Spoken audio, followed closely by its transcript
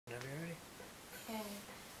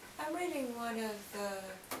reading one of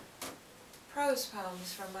the prose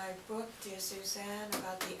poems from my book, Dear Suzanne,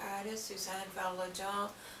 about the artist Suzanne Valadon.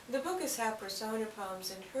 The book is half persona poems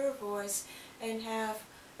in her voice and half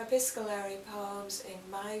epistolary poems in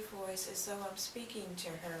my voice as though I'm speaking to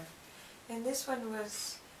her. And this one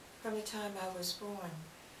was from the time I was born,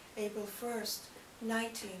 April 1st,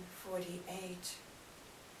 1948.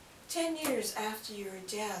 10 years after your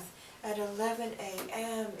death, at 11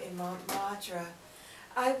 a.m. in Montmartre,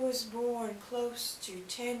 I was born close to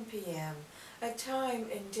 10 p.m., a time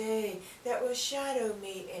and day that will shadow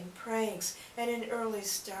me in pranks and an early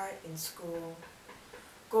start in school.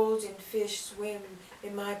 Golden fish swim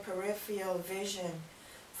in my peripheral vision.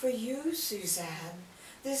 For you, Suzanne,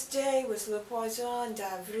 this day was le poisson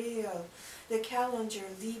d'avril, the calendar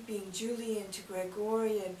leaping Julian to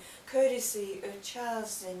Gregorian, courtesy of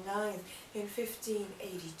Charles IX in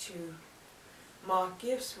 1582. Mock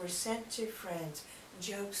gifts were sent to friends,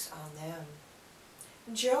 jokes on them.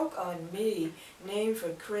 Joke on me, named for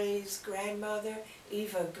crazed grandmother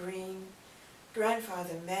Eva Green.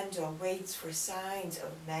 Grandfather Mendel waits for signs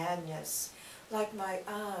of madness. Like my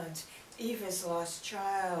aunt, Eva's lost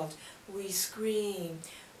child, we scream,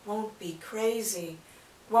 won't be crazy,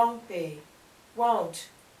 won't be, won't.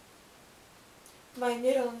 My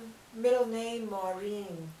middle name,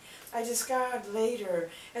 Maureen, I discard later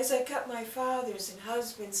as I cut my father's and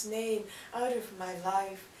husband's name out of my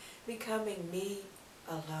life, becoming me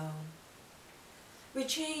alone. We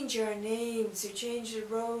change our names to change the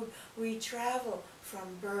road we travel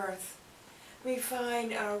from birth. We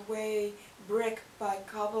find our way brick by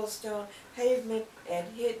cobblestone pavement and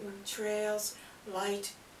hidden trails,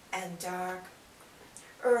 light and dark.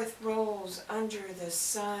 Earth rolls under the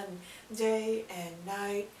sun, day and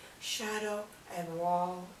night, shadow and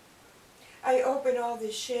wall. I open all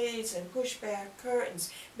the shades and push back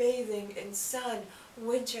curtains, bathing in sun,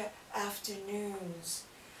 winter afternoons.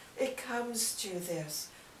 It comes to this,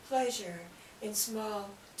 pleasure in small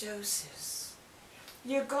doses.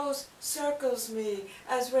 Your ghost circles me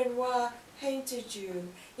as Renoir painted you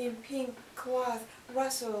in pink cloth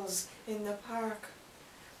rustles in the park.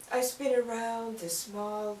 I spin around this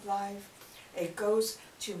small life, a ghost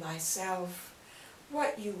to myself.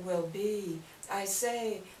 What you will be, I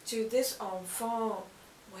say to this enfant,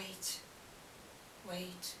 wait,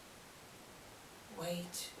 wait,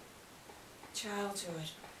 wait.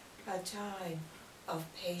 Childhood, a time of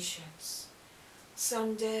patience.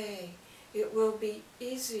 Someday it will be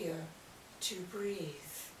easier to breathe.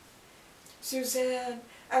 Suzanne,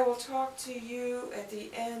 I will talk to you at the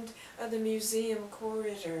end of the museum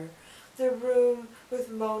corridor, the room with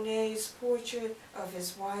Monet's portrait of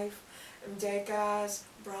his wife, and Degas'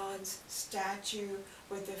 bronze statue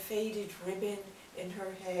with the faded ribbon in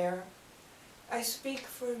her hair. I speak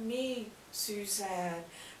for me, Suzanne,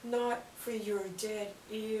 not for your dead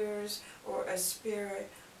ears or a spirit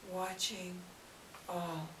watching,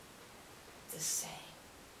 all the same.